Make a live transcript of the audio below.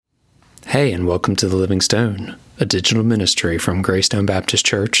Hey, and welcome to The Living Stone, a digital ministry from Greystone Baptist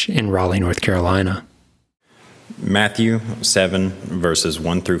Church in Raleigh, North Carolina. Matthew 7, verses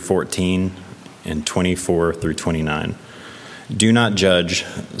 1 through 14 and 24 through 29. Do not judge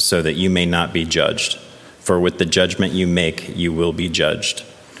so that you may not be judged, for with the judgment you make, you will be judged,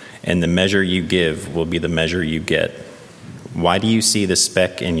 and the measure you give will be the measure you get. Why do you see the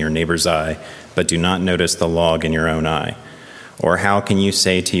speck in your neighbor's eye, but do not notice the log in your own eye? Or how can you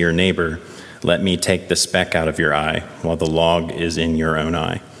say to your neighbor, let me take the speck out of your eye, while the log is in your own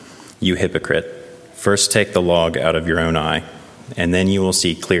eye? You hypocrite, first take the log out of your own eye, and then you will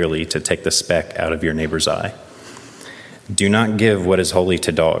see clearly to take the speck out of your neighbor's eye. Do not give what is holy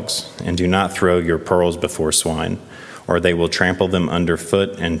to dogs, and do not throw your pearls before swine, or they will trample them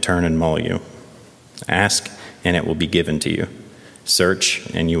underfoot and turn and maul you. Ask, and it will be given to you. Search,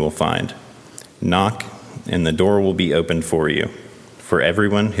 and you will find. Knock, and the door will be opened for you. For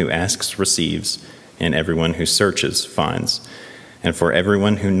everyone who asks receives, and everyone who searches finds. And for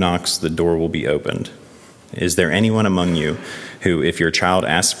everyone who knocks, the door will be opened. Is there anyone among you who, if your child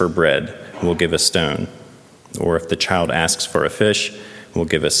asks for bread, will give a stone? Or if the child asks for a fish, will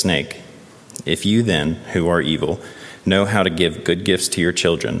give a snake? If you then, who are evil, know how to give good gifts to your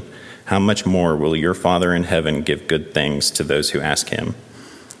children, how much more will your Father in heaven give good things to those who ask him?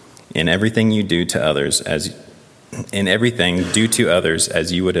 In everything do to others as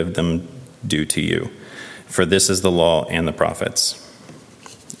you would have them do to you. For this is the law and the prophets.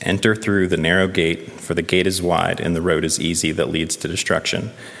 Enter through the narrow gate, for the gate is wide and the road is easy that leads to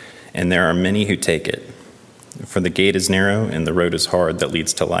destruction, and there are many who take it. For the gate is narrow and the road is hard that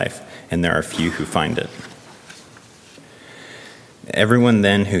leads to life, and there are few who find it. Everyone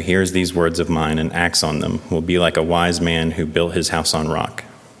then who hears these words of mine and acts on them will be like a wise man who built his house on rock.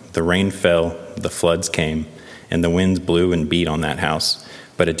 The rain fell, the floods came, and the winds blew and beat on that house,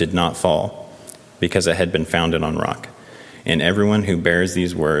 but it did not fall, because it had been founded on rock. And everyone who hears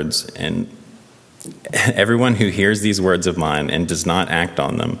these words of mine and does not act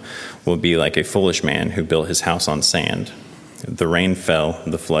on them will be like a foolish man who built his house on sand. The rain fell,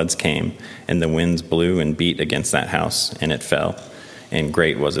 the floods came, and the winds blew and beat against that house, and it fell, and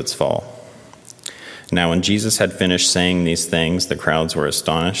great was its fall. Now when Jesus had finished saying these things, the crowds were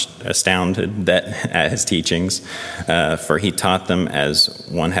astounded at his teachings, for he taught them as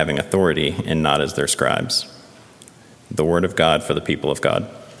one having authority and not as their scribes. The word of God for the people of God.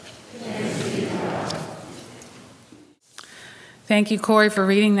 Thank you, Corey, for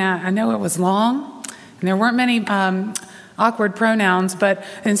reading that. I know it was long, and there weren't many awkward pronouns, but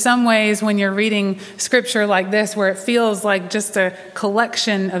in some ways, when you're reading scripture like this, where it feels like just a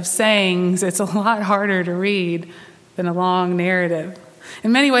collection of sayings, it's a lot harder to read than a long narrative.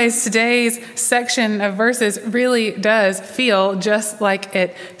 In many ways, today's section of verses really does feel just like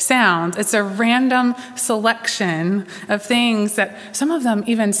it sounds. It's a random selection of things that some of them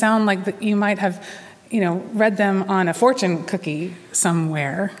even sound like that you might have, read them on a fortune cookie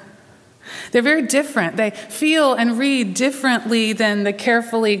somewhere. They're very different. They feel and read differently than the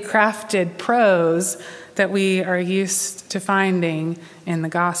carefully crafted prose that we are used to finding in the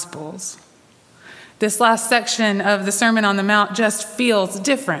Gospels. This last section of the Sermon on the Mount just feels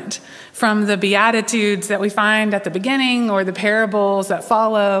different from the Beatitudes that we find at the beginning or the parables that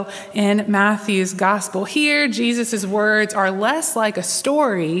follow in Matthew's Gospel. Here, Jesus' words are less like a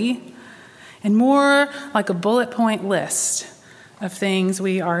story and more like a bullet point list of things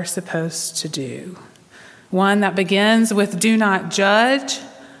we are supposed to do. One that begins with do not judge,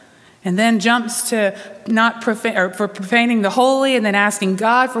 and then jumps to not for profaning the holy, and then asking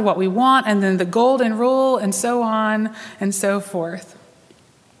God for what we want, and then the golden rule, and so on and so forth.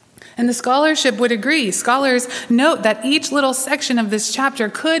 And the scholarship would agree. Scholars note that each little section of this chapter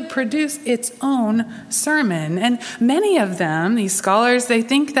could produce its own sermon. And many of them, these scholars, they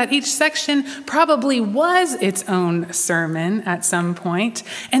think that each section probably was its own sermon at some point,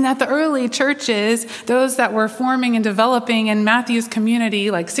 and that the early churches, those that were forming and developing in Matthew's community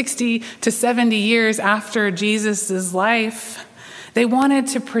like 60 to 70 years after Jesus' life, they wanted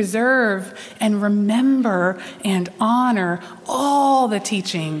to preserve and remember and honor all the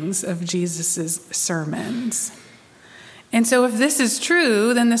teachings of Jesus' sermons. And so if this is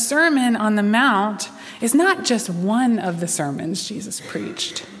true, then the Sermon on the Mount is not just one of the sermons Jesus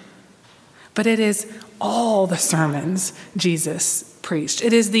preached, but it is all the sermons Jesus preached.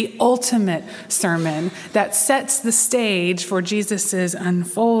 It is the ultimate sermon that sets the stage for Jesus'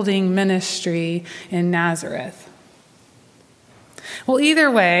 unfolding ministry in Nazareth. Well, either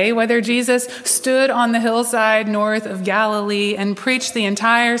way, whether Jesus stood on the hillside north of Galilee and preached the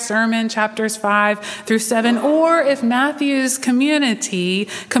entire sermon, chapters 5 through 7, or if Matthew's community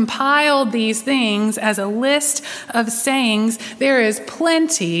compiled these things as a list of sayings, there is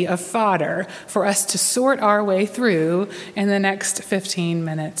plenty of fodder for us to sort our way through in the next 15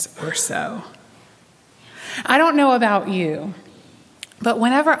 minutes or so. I don't know about you, but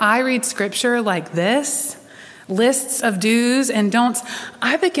whenever I read scripture like this, lists of do's and don'ts,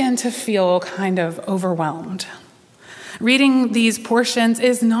 I begin to feel kind of overwhelmed. Reading these portions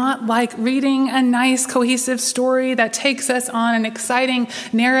is not like reading a nice, cohesive story that takes us on an exciting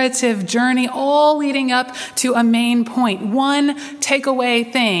narrative journey, all leading up to a main point, one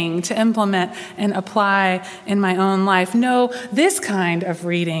takeaway thing to implement and apply in my own life. No, this kind of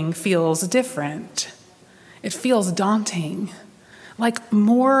reading feels different. It feels daunting. Like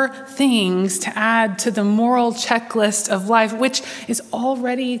more things to add to the moral checklist of life, which is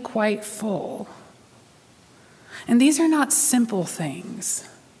already quite full. And these are not simple things.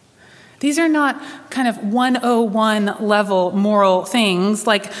 These are not kind of 101 level moral things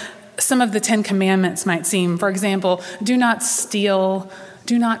like some of the 10 Commandments might seem. For example, do not steal,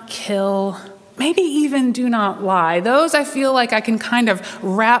 do not kill, maybe even do not lie. Those I feel like I can kind of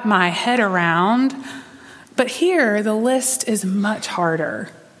wrap my head around. But here, the list is much harder,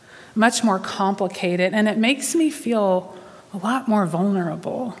 much more complicated, and it makes me feel a lot more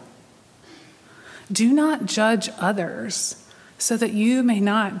vulnerable. Do not judge others so that you may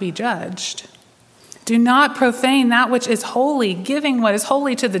not be judged. Do not profane that which is holy, giving what is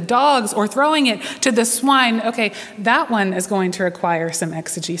holy to the dogs or throwing it to the swine. Okay, that one is going to require some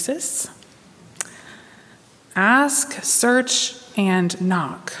exegesis. Ask, search, and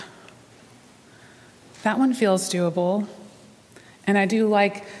knock. That one feels doable, and I do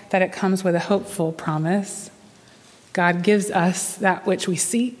like that it comes with a hopeful promise. God gives us that which we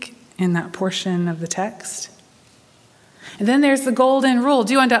seek in that portion of the text. And then there's the golden rule,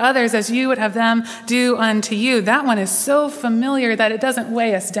 do unto others as you would have them do unto you. That one is so familiar that it doesn't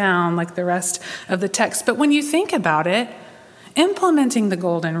weigh us down like the rest of the text. But when you think about it, implementing the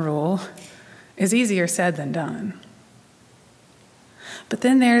golden rule is easier said than done. But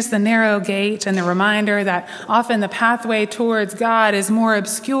then there's the narrow gate and the reminder that often the pathway towards God is more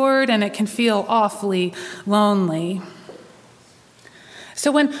obscured and it can feel awfully lonely. So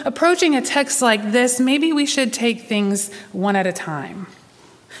when approaching a text like this, maybe we should take things one at a time.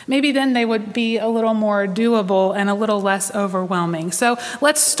 Maybe then they would be a little more doable and a little less overwhelming. So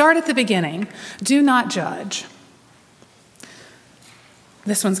let's start at the beginning. Do not judge.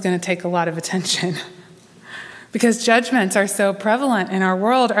 This one's going to take a lot of attention. Because judgments are so prevalent in our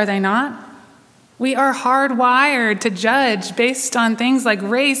world, are they not? We are hardwired to judge based on things like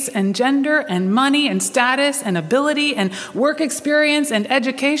race and gender and money and status and ability and work experience and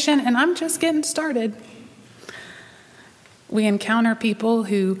education, and I'm just getting started. We encounter people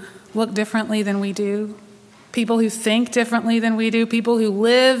who look differently than we do, people who think differently than we do, people who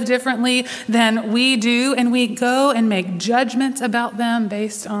live differently than we do, and we go and make judgments about them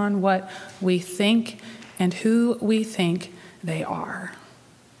based on what we think and who we think they are.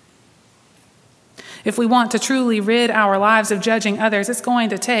 If we want to truly rid our lives of judging others, it's going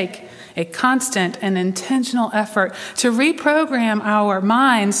to take a constant and intentional effort to reprogram our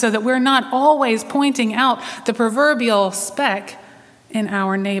minds so that we're not always pointing out the proverbial speck in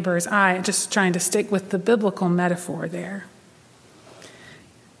our neighbor's eye, just trying to stick with the biblical metaphor there.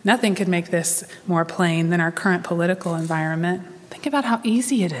 Nothing could make this more plain than our current political environment. Think about how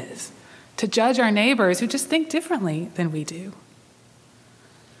easy it is to judge our neighbors who just think differently than we do.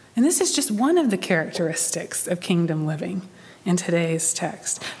 And this is just one of the characteristics of kingdom living in today's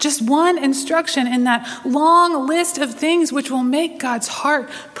text. Just one instruction in that long list of things which will make God's heart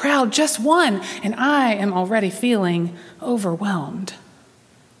proud. Just one, and I am already feeling overwhelmed.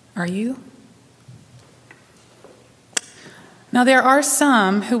 Are you? Now, there are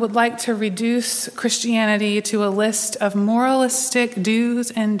some who would like to reduce Christianity to a list of moralistic do's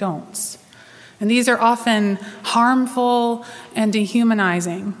and don'ts. And these are often harmful and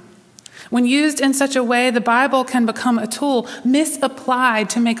dehumanizing. When used in such a way, the Bible can become a tool misapplied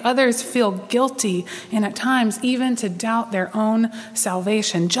to make others feel guilty and at times even to doubt their own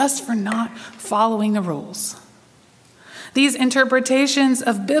salvation just for not following the rules. These interpretations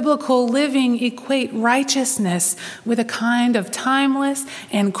of biblical living equate righteousness with a kind of timeless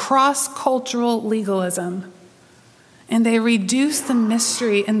and cross-cultural legalism. And they reduce the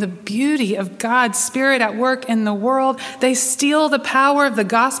mystery and the beauty of God's Spirit at work in the world. They steal the power of the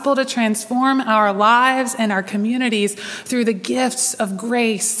gospel to transform our lives and our communities through the gifts of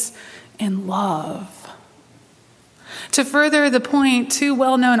grace and love. To further the point, two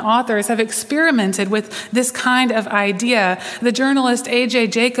well-known authors have experimented with this kind of idea. The journalist A.J.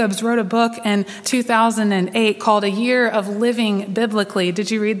 Jacobs wrote a book in 2008 called A Year of Living Biblically.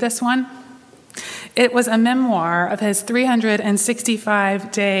 Did you read this one? It was a memoir of his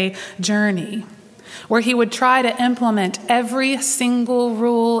 365-day journey, where he would try to implement every single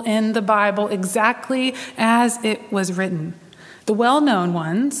rule in the Bible exactly as it was written. The well-known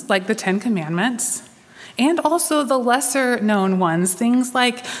ones, like the Ten Commandments, and also the lesser-known ones, things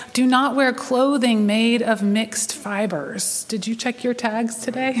like do not wear clothing made of mixed fibers. Did you check your tags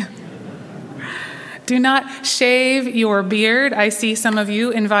today? Do not shave your beard. I see some of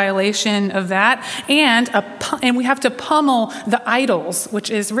you in violation of that. And we have to pummel the idols, which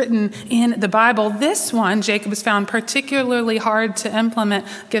is written in the Bible. This one, Jacobs found particularly hard to implement,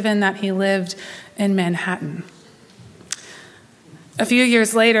 given that he lived in Manhattan. A few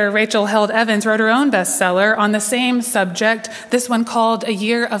years later, Rachel Held Evans wrote her own bestseller on the same subject, this one called A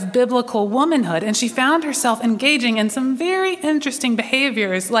Year of Biblical Womanhood, and she found herself engaging in some very interesting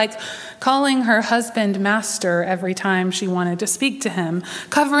behaviors, like calling her husband master every time she wanted to speak to him,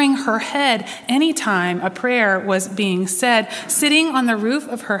 covering her head anytime a prayer was being said, sitting on the roof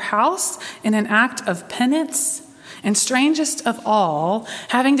of her house in an act of penance, and strangest of all,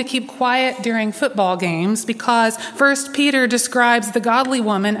 having to keep quiet during football games because 1 Peter describes the godly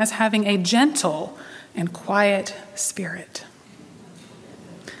woman as having a gentle and quiet spirit.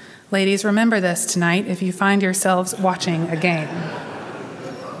 Ladies, remember this tonight if you find yourselves watching a game.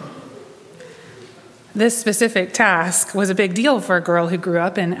 This specific task was a big deal for a girl who grew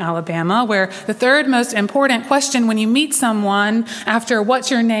up in Alabama, where the third most important question when you meet someone after what's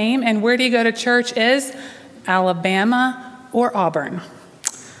your name and where do you go to church is Alabama or Auburn.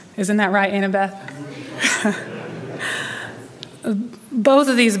 Isn't that right, Annabeth? Both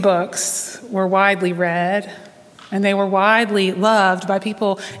of these books were widely read, and they were widely loved by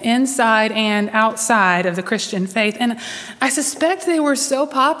people inside and outside of the Christian faith. And I suspect they were so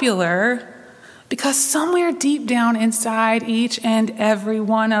popular because somewhere deep down inside each and every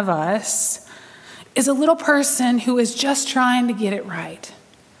one of us is a little person who is just trying to get it right.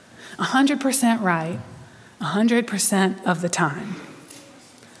 100% right. 100% of the time.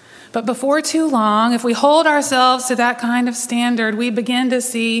 But before too long, if we hold ourselves to that kind of standard, we begin to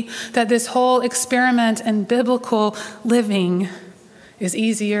see that this whole experiment in biblical living is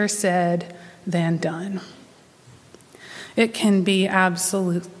easier said than done. It can be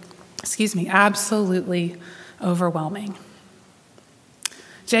absolutely overwhelming.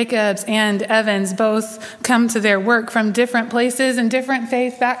 Jacobs and Evans both come to their work from different places and different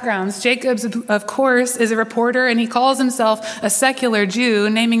faith backgrounds. Jacobs, of course, is a reporter, and he calls himself a secular Jew,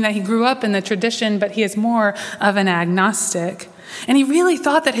 naming that he grew up in the tradition, but he is more of an agnostic. And he really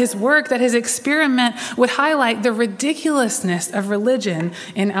thought that his work, that his experiment would highlight the ridiculousness of religion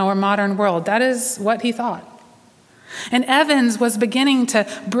in our modern world. That is what he thought. And Evans was beginning to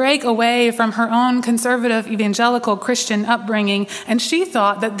break away from her own conservative evangelical Christian upbringing, and she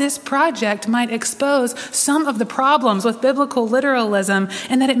thought that this project might expose some of the problems with biblical literalism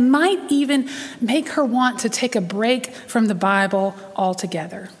and that it might even make her want to take a break from the Bible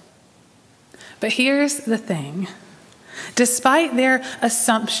altogether. But here's the thing. Despite their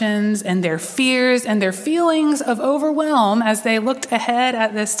assumptions and their fears and their feelings of overwhelm as they looked ahead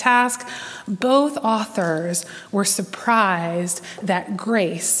at this task, both authors were surprised that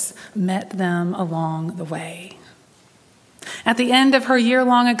grace met them along the way. At the end of her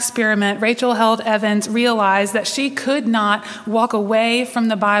year-long experiment, Rachel Held Evans realized that she could not walk away from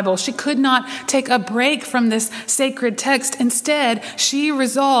the Bible. She could not take a break from this sacred text. Instead, she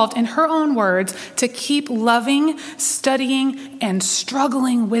resolved, in her own words, to keep loving, studying, and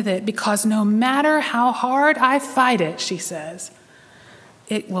struggling with it, because no matter how hard I fight it, she says,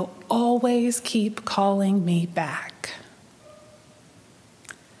 it will always keep calling me back.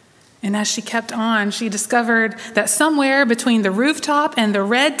 And as she kept on, she discovered that somewhere between the rooftop and the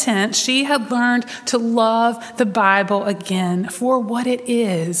red tent, she had learned to love the Bible again for what it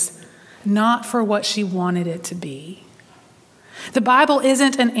is, not for what she wanted it to be. The Bible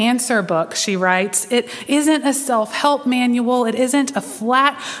isn't an answer book, she writes. It isn't a self-help manual. It isn't a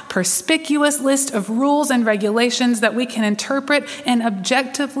flat, perspicuous list of rules and regulations that we can interpret and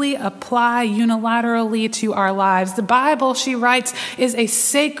objectively apply unilaterally to our lives. The Bible, she writes, is a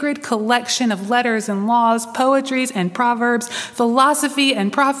sacred collection of letters and laws, poetries and proverbs, philosophy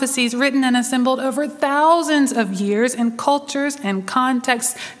and prophecies written and assembled over thousands of years in cultures and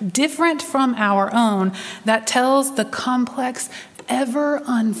contexts different from our own that tells the complex, ever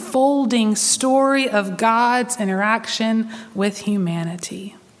unfolding story of God's interaction with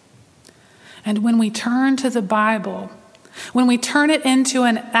humanity. And when we turn to the Bible, when we turn it into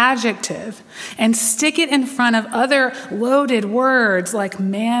an adjective and stick it in front of other loaded words like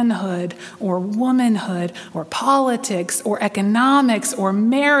manhood or womanhood or politics or economics or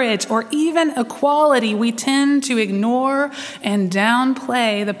marriage or even equality, we tend to ignore and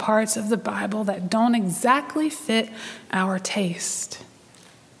downplay the parts of the Bible that don't exactly fit our taste.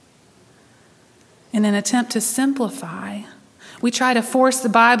 In an attempt to simplify, we try to force the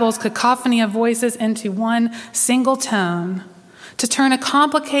Bible's cacophony of voices into one single tone, to turn a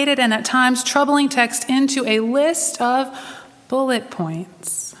complicated and at times troubling text into a list of bullet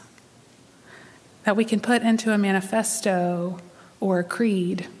points that we can put into a manifesto or a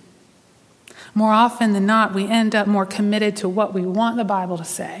creed. More often than not, we end up more committed to what we want the Bible to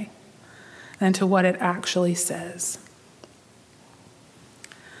say than to what it actually says.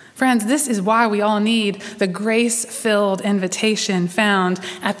 Friends, this is why we all need the grace-filled invitation found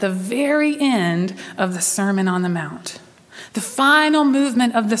at the very end of the Sermon on the Mount, the final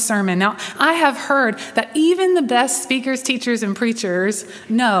movement of the sermon. Now, I have heard that even the best speakers, teachers, and preachers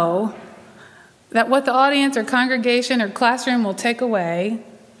know that what the audience or congregation or classroom will take away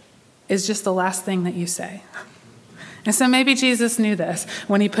is just the last thing that you say. And so maybe Jesus knew this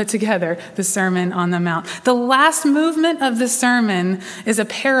when he put together the Sermon on the Mount. The last movement of the sermon is a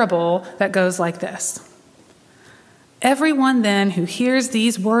parable that goes like this. Everyone then who hears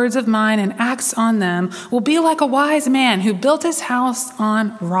these words of mine and acts on them will be like a wise man who built his house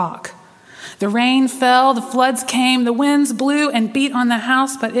on rock. The rain fell, the floods came, the winds blew and beat on the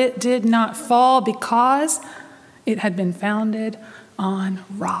house, but it did not fall because it had been founded on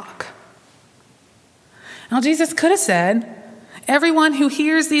rock. Now, Jesus could have said, everyone who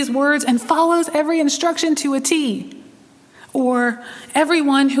hears these words and follows every instruction to a T, or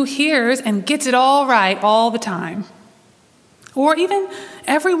everyone who hears and gets it all right all the time, or even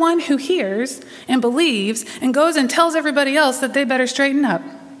everyone who hears and believes and goes and tells everybody else that they better straighten up.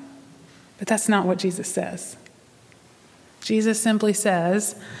 But that's not what Jesus says. Jesus simply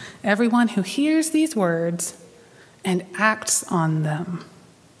says, everyone who hears these words and acts on them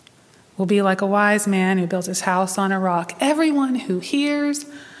will be like a wise man who built his house on a rock. Everyone who hears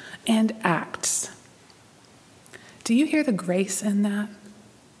and acts. Do you hear the grace in that?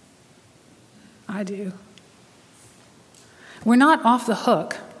 I do. We're not off the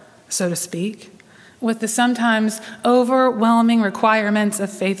hook, so to speak, with the sometimes overwhelming requirements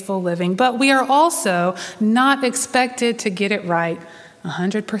of faithful living, but we are also not expected to get it right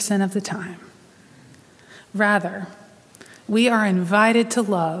 100% of the time. Rather, we are invited to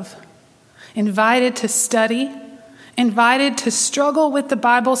love, invited to study, invited to struggle with the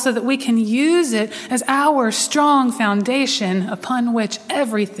Bible so that we can use it as our strong foundation upon which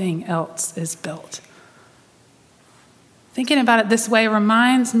everything else is built. Thinking about it this way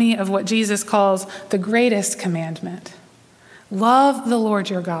reminds me of what Jesus calls the greatest commandment. Love the Lord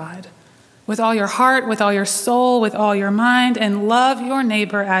your God with all your heart, with all your soul, with all your mind, and love your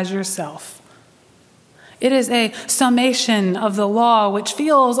neighbor as yourself. It is a summation of the law which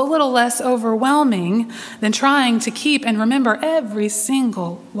feels a little less overwhelming than trying to keep and remember every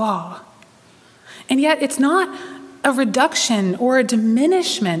single law. And yet it's not a reduction or a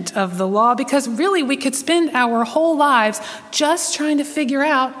diminishment of the law, because really we could spend our whole lives just trying to figure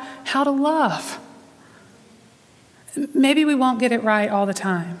out how to love. Maybe we won't get it right all the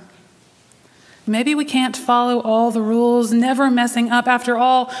time. Maybe we can't follow all the rules, never messing up. After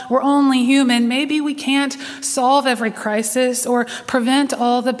all, we're only human. Maybe we can't solve every crisis or prevent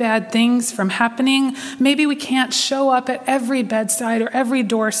all the bad things from happening. Maybe we can't show up at every bedside or every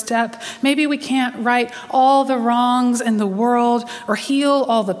doorstep. Maybe we can't right all the wrongs in the world or heal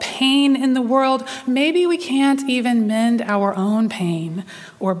all the pain in the world. Maybe we can't even mend our own pain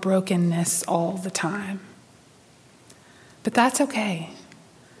or brokenness all the time. But that's okay.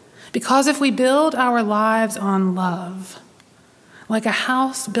 Because if we build our lives on love, like a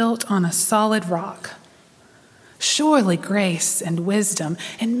house built on a solid rock, surely grace and wisdom,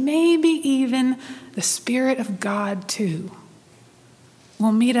 and maybe even the Spirit of God too,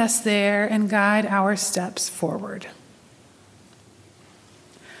 will meet us there and guide our steps forward.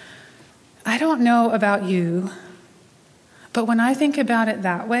 I don't know about you, but when I think about it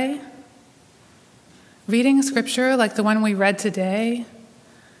that way, reading scripture like the one we read today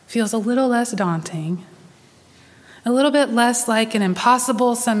feels a little less daunting, a little bit less like an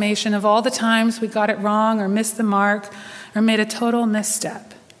impossible summation of all the times we got it wrong or missed the mark or made a total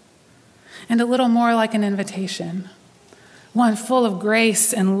misstep, and a little more like an invitation, one full of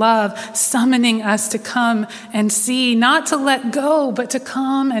grace and love, summoning us to come and see, not to let go, but to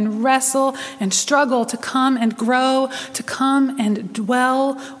come and wrestle and struggle, to come and grow, to come and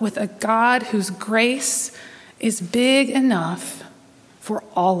dwell with a God whose grace is big enough for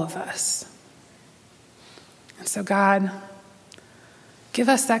all of us. And so, God, give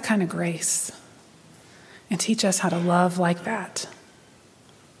us that kind of grace and teach us how to love like that.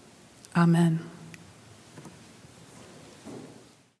 Amen.